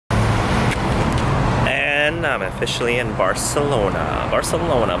everyone. I'm officially in Barcelona.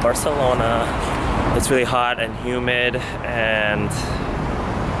 Barcelona. It's really hot and humid and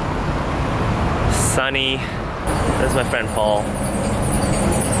sunny. This is my friend Paul.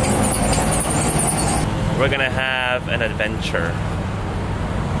 We're gonna have an adventure.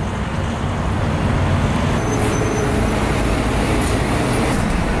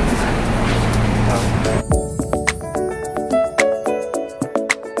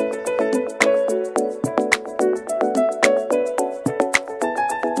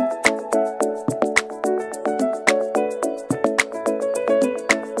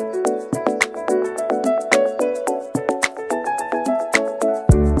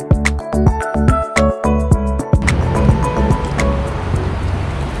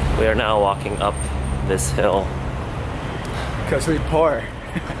 We are now walking up this hill. Because we're poor.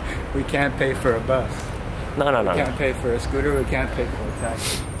 We can't pay for a bus. No. We can't pay for a scooter, we can't pay for a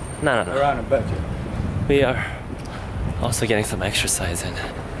taxi. No. We're on a budget. We are also getting some exercise in.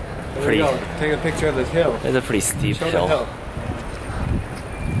 There we go. Take a picture of this hill. It's a pretty steep Show hill. The hill.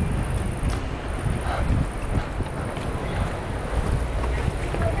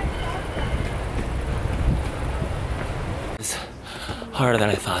 It's harder than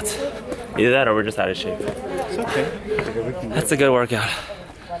I thought. Either that or we're just out of shape. It's okay. That's a good workout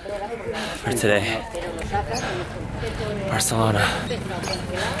for today. Barcelona.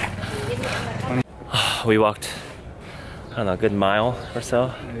 We walked, I don't know, a good mile or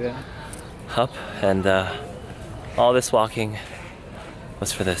so up, and all this walking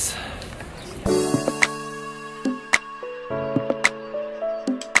was for this.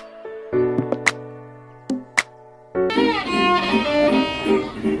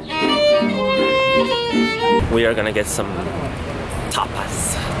 We are gonna get some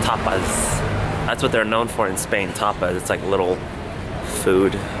tapas. That's what they're known for in Spain, tapas. It's like little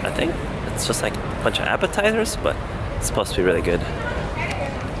food, I think. It's just like a bunch of appetizers, but it's supposed to be really good.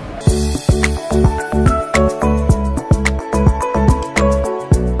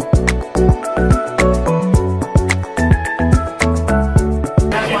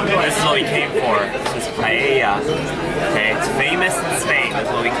 This is what we came for. This is paella. Okay, it's famous in Spain. That's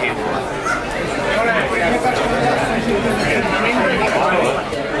what we came for.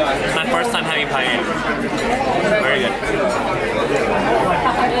 It's my first time having paella. Very good.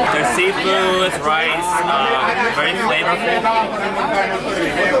 There's seafood, rice, very flavorful.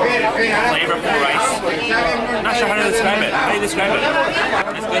 Flavorful rice. I'm not sure how to describe it. How do you describe it?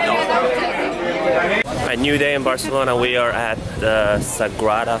 It's good though. A new day in Barcelona. We are at the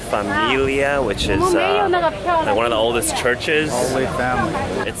Sagrada Familia, which is like one of the oldest churches. Holy Family.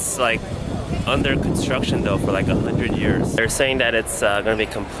 It's like under construction though for like 100 years. They're saying that it's gonna be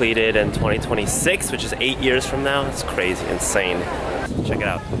completed in 2026, which is 8 years from now. It's crazy, insane. Check it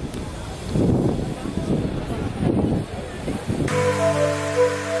out.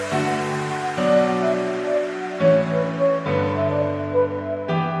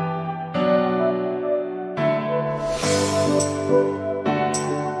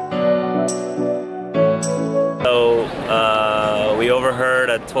 We overheard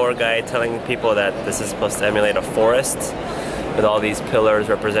a tour guide telling people that this is supposed to emulate a forest with all these pillars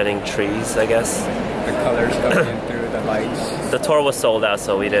representing trees, I guess. The colors coming in through the lights. The tour was sold out,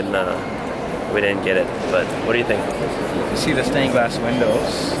 so we didn't get it. But what do you think? You see the stained glass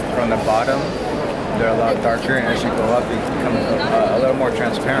windows from the bottom. They're a lot darker, and as you go up, it becomes a little more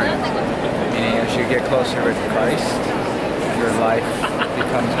transparent. Meaning, as you get closer with Christ, your life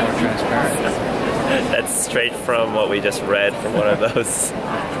becomes more transparent. That's straight from what we just read from one of those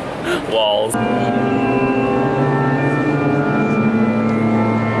walls.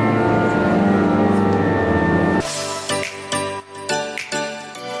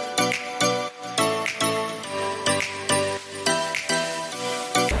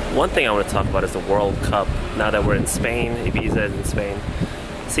 One thing I want to talk about is the World Cup. Now that we're in Spain, Ibiza is in Spain.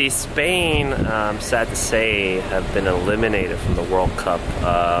 See, Spain, I'm sad to say, have been eliminated from the World Cup.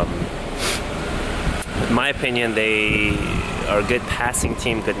 In my opinion, they are a good passing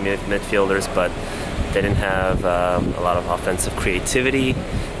team, good midfielders, but they didn't have a lot of offensive creativity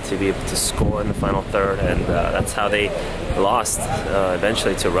to be able to score in the final third, and that's how they lost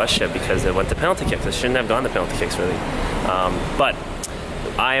eventually to Russia, because they went to penalty kicks. They shouldn't have gone to penalty kicks, really. But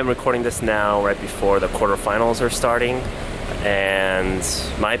I am recording this now right before the quarterfinals are starting, and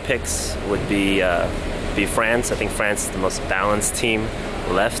my picks would be France. I think France is the most balanced team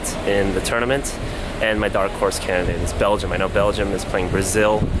left in the tournament. And my dark horse candidate is Belgium. I know Belgium is playing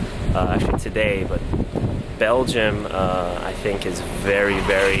Brazil actually today, but Belgium I think is very,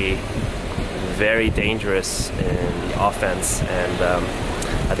 very, very dangerous in the offense, and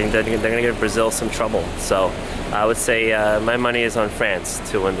I think they're going to give Brazil some trouble. So I would say my money is on France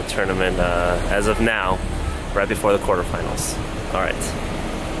to win the tournament as of now, right before the quarterfinals. All right.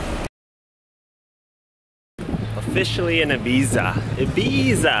 Officially in Ibiza.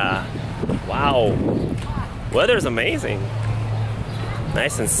 Ibiza! Wow. Weather's amazing.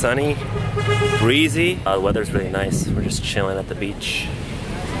 Nice and sunny, breezy. The weather's really nice. We're just chilling at the beach.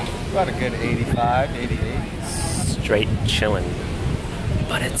 About a good 85, 88. Straight chilling.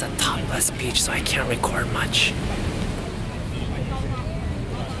 But it's a topless beach, so I can't record much.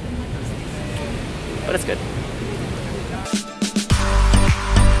 But it's good.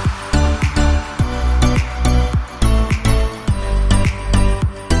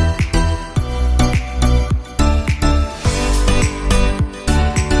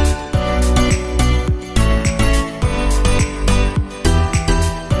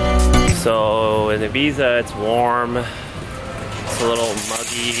 So in Ibiza, it's warm, it's a little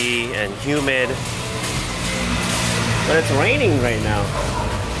muggy and humid, but it's raining right now.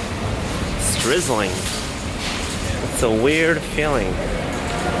 It's drizzling. It's a weird feeling.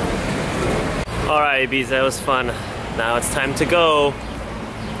 All right, Ibiza, it was fun. Now it's time to go.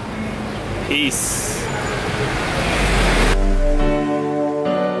 Peace.